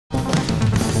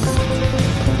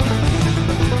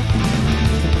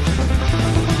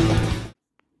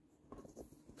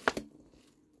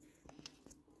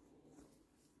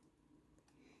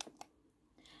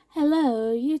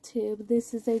YouTube.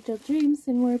 This is Angel Dreams,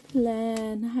 and we're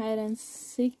playing hide and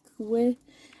seek with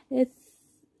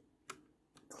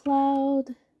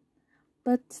Cloud,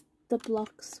 but the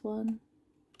blocks one.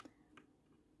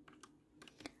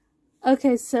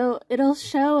 Okay, so it'll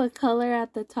show a color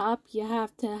at the top. You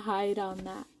have to hide on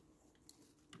that.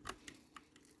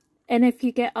 And if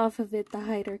you get off of it, the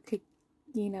hider could,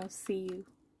 see you.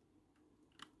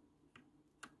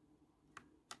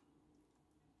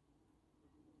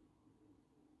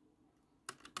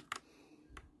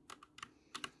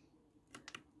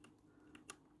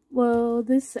 Well,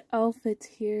 this outfit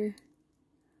here,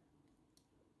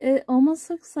 it almost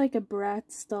looks like a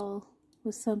Bratz doll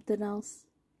with something else.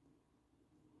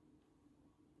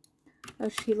 Oh,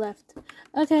 she left.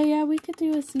 Okay, yeah, we could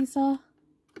do a seesaw.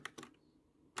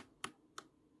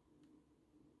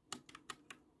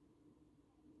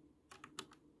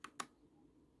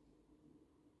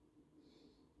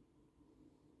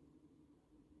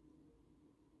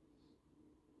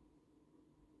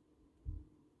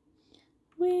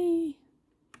 Whee!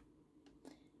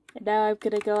 And now I'm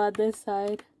gonna go on this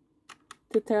side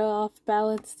to throw off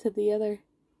balance to the other.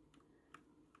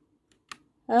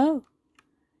 Oh,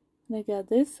 and I go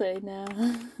this way now.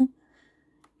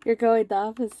 You're going the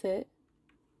opposite.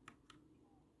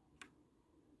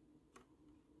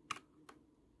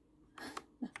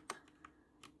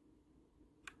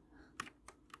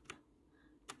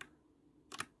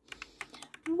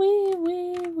 Wee,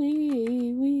 wee,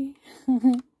 wee, wee.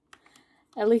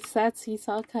 At least that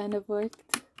seesaw kind of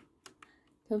worked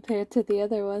compared to the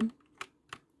other one.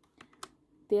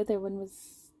 The other one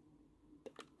was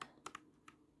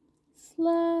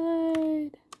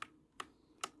slide.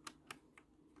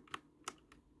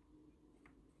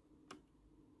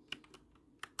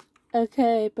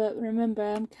 Okay, but remember,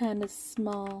 I'm kind of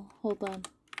small. Hold on.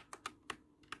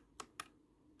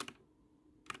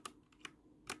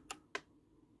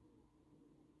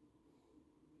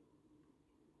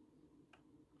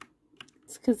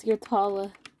 It's because you're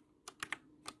taller.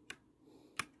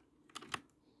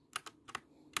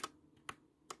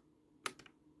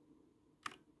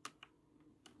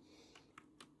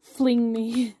 Fling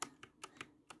me.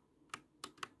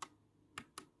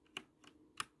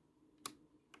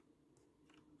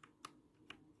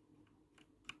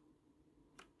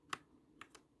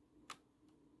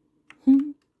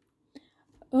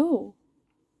 Oh.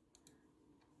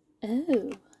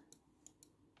 Oh.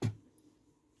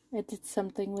 I did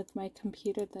something with my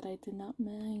computer that I did not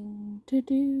mean to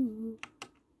do.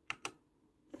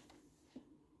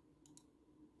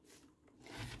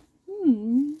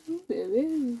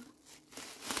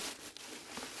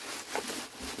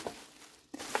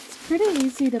 It's pretty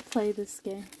easy to play this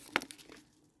game.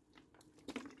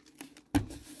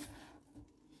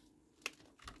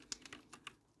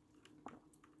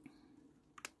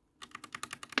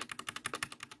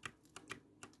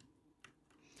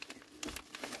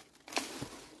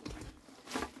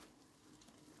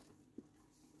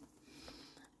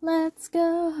 Let's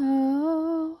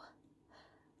go.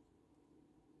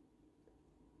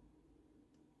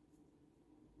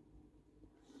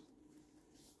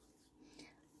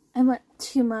 I want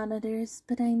 2 monitors,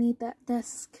 but I need that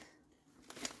desk.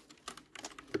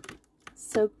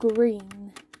 So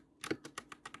green.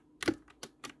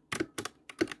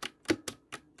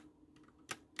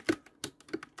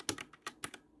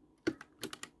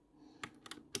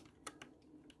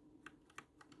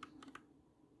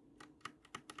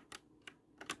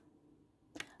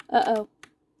 Uh-oh.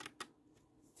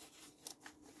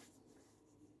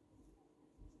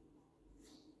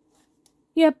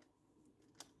 Yep.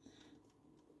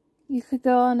 You could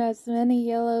go on as many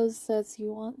yellows as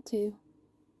you want to.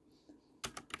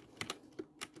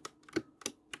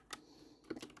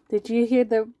 Did you hear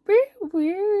the woo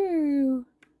woo?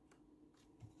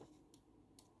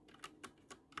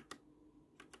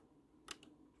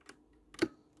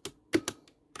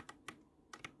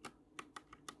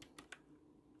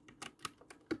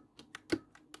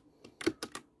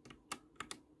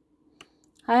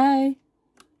 Hi.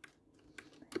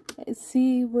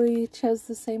 See, we chose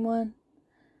the same one.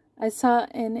 I saw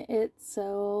it in it,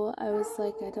 so I was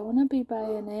like, I don't want to be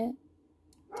buying it.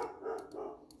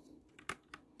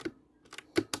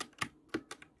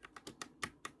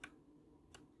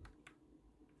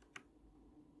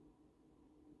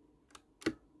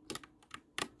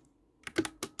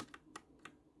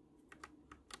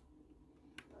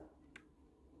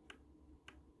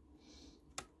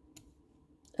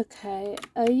 Okay,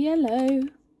 a yellow.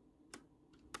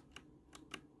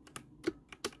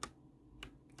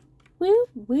 Woo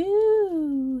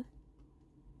woo!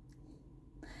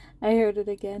 I heard it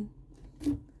again.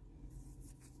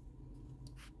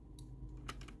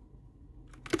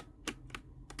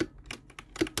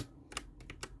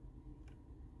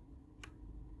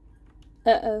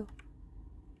 Uh-oh.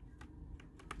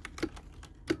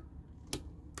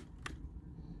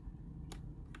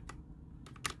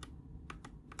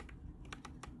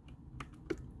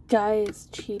 Guy is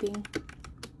cheating.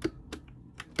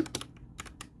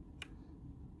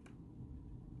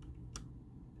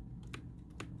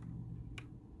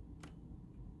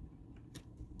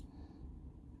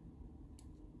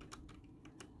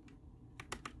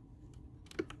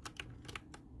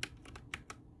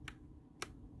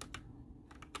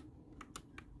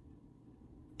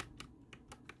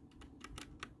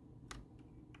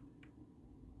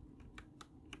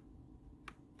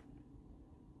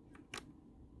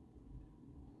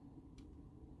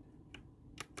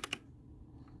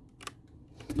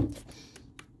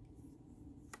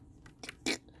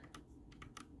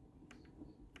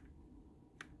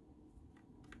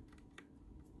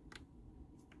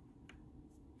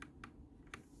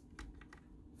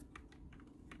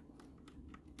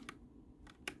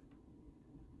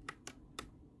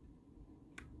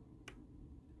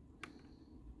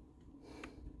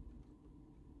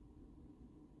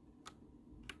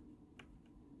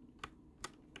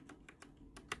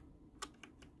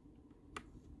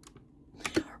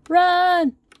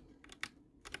 Run!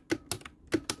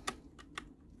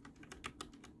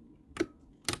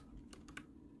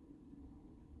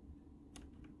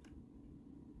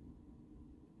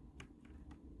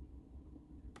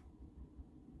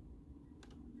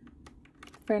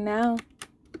 For now.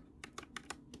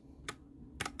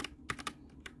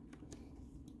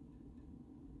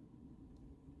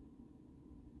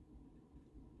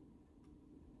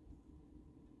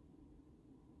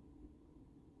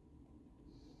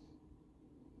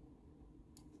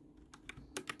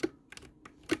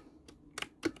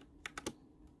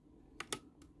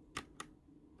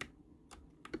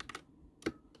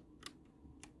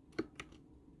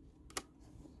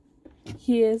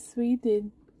 Yes, we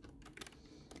did.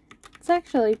 It's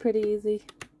actually pretty easy.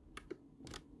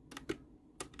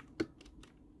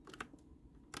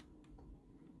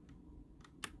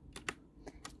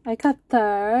 I got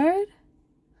third.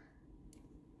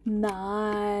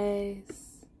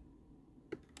 Nice.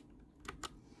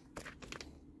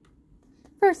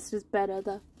 First is better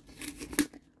though.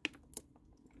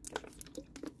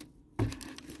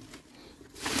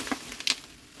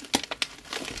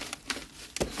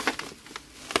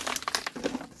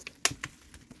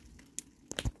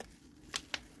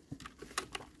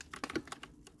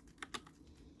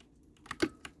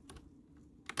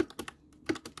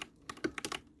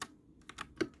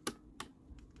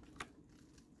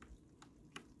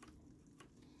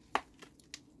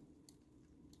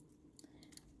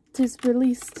 It is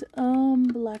released.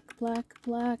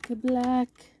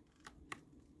 Black.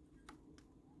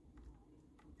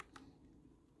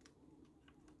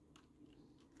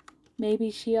 Maybe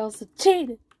she also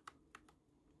cheated.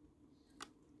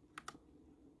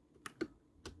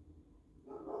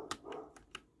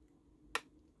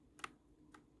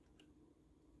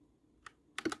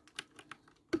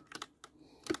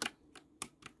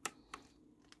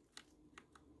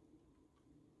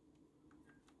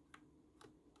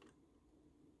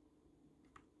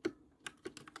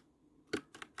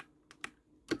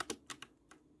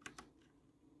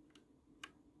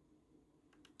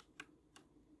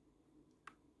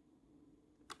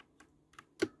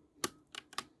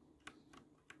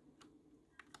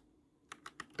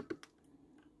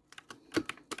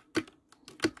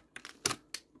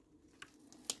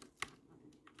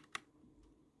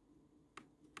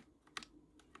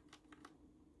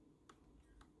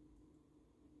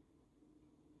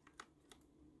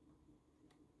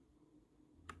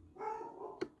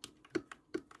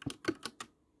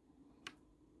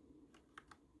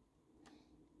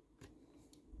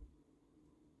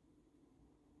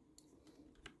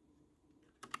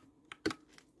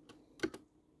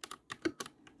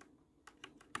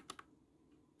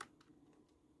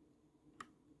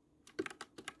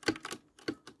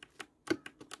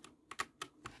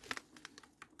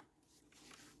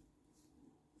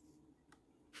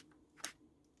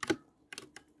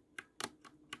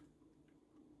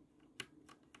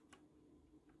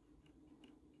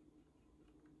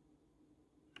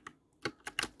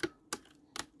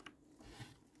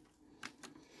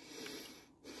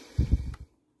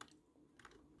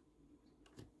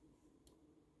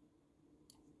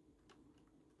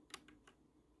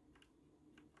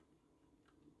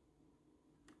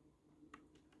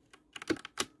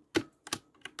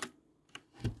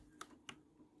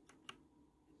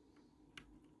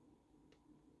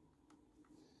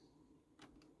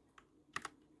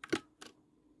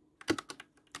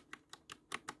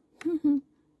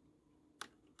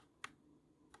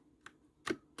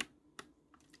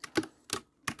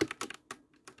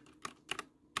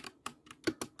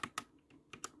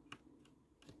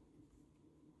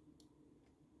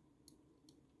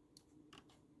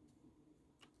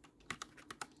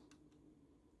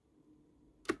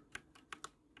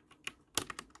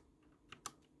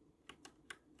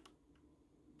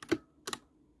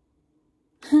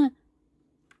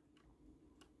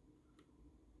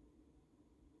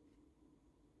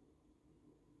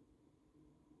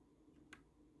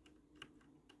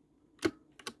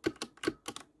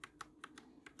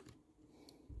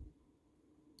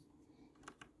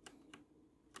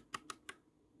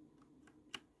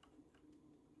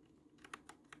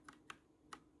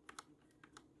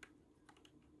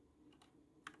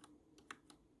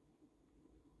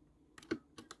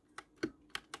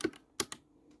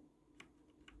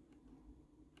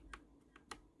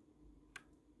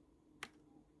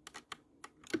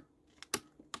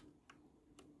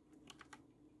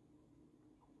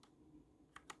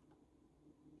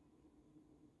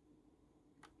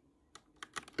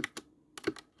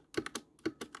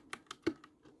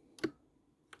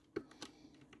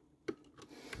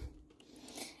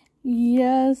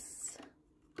 Yes.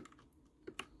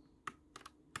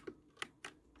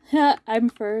 I'm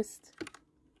first.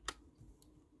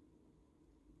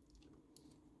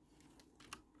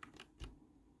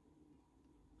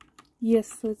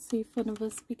 Yes, let's see if one of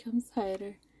us becomes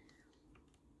hider.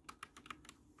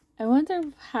 I wonder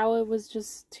how it was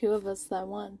just two of us that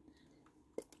won.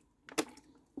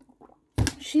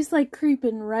 She's like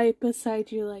creeping right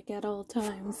beside you like at all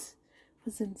times. It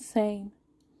was insane.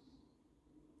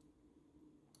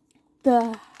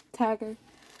 The tagger.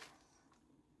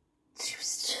 She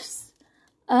was just...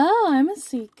 Oh, I'm a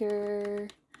seeker.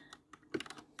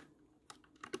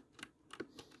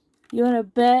 You wanna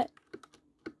bet?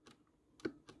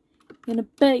 You gonna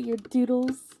bet your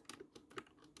doodles?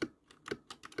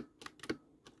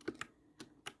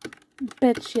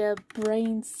 Bet you a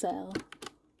brain cell.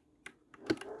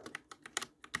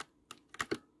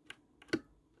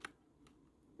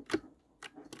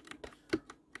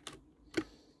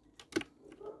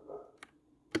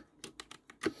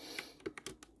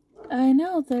 I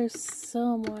know there's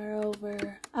somewhere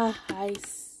over a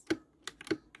heist.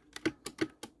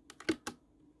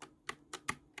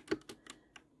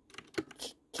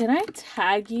 Can I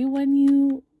tag you when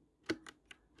you...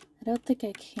 I don't think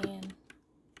I can.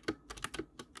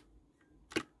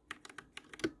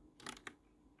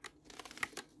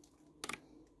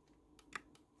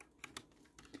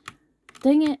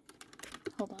 Dang it.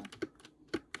 Hold on.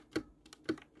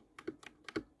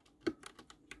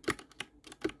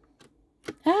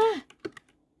 Ah!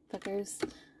 Fuckers.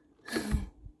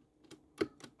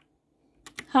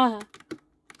 Haha.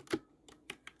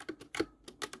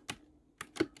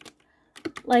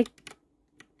 Like,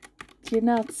 you're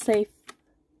not safe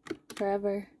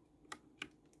forever.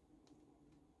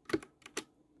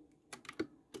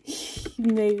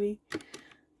 Maybe.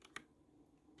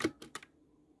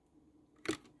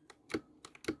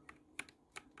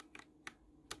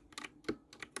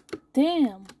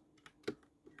 Damn.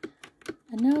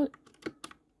 I know.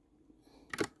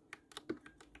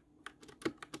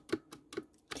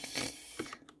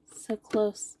 So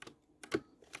close.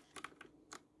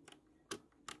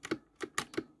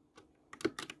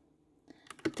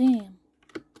 Damn.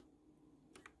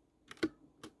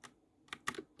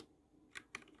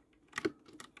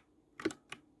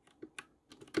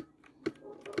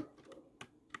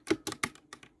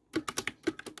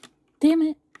 Damn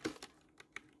it.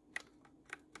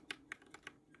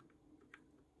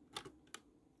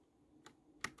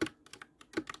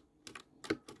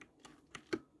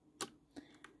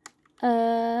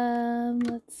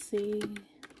 Let's see.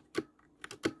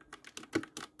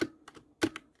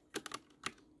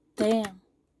 Damn.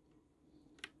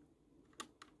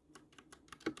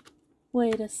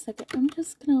 Wait a second. I'm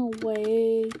just gonna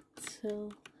wait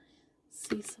till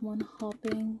see someone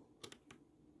hopping.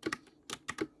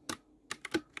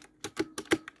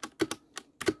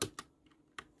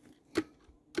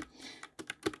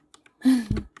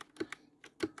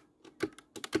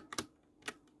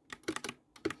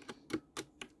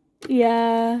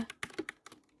 Yeah.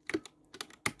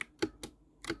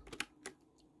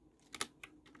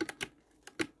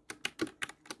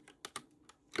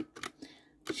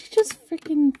 She just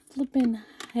freaking flipping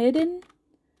hidden.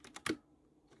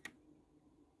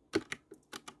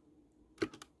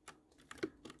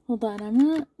 Hold on, I'm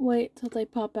gonna wait till they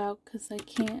pop out because I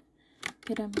can't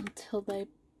get them until they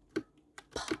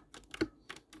pop.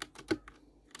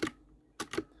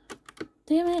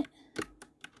 Damn it.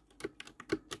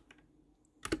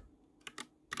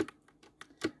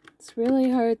 It's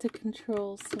really hard to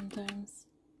control sometimes.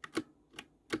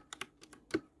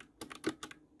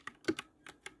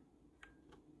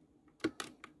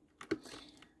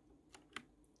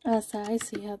 So I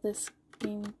see how this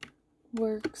game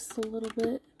works a little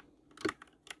bit.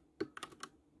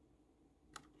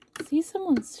 See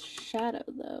someone's shadow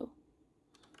though.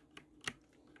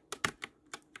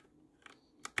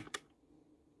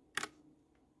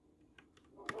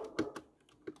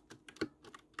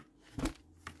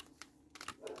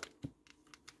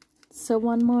 So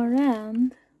one more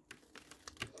round.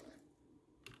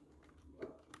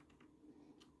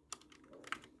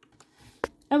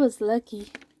 I was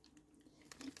lucky.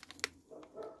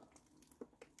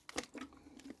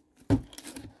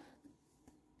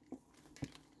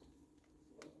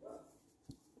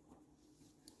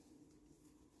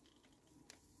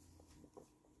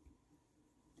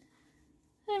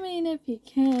 I mean, if you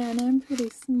can, I'm pretty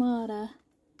smart.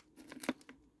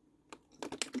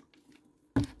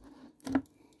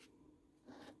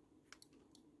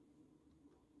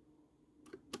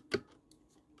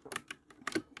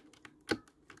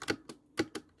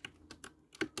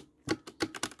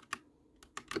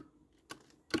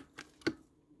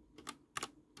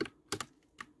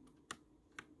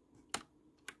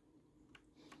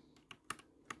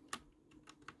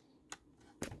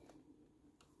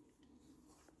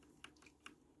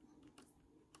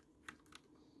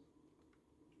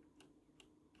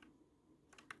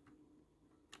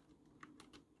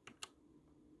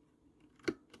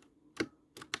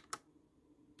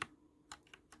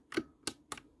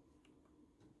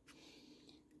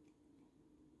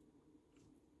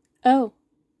 Oh.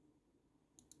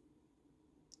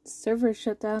 Server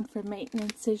shut down for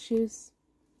maintenance issues.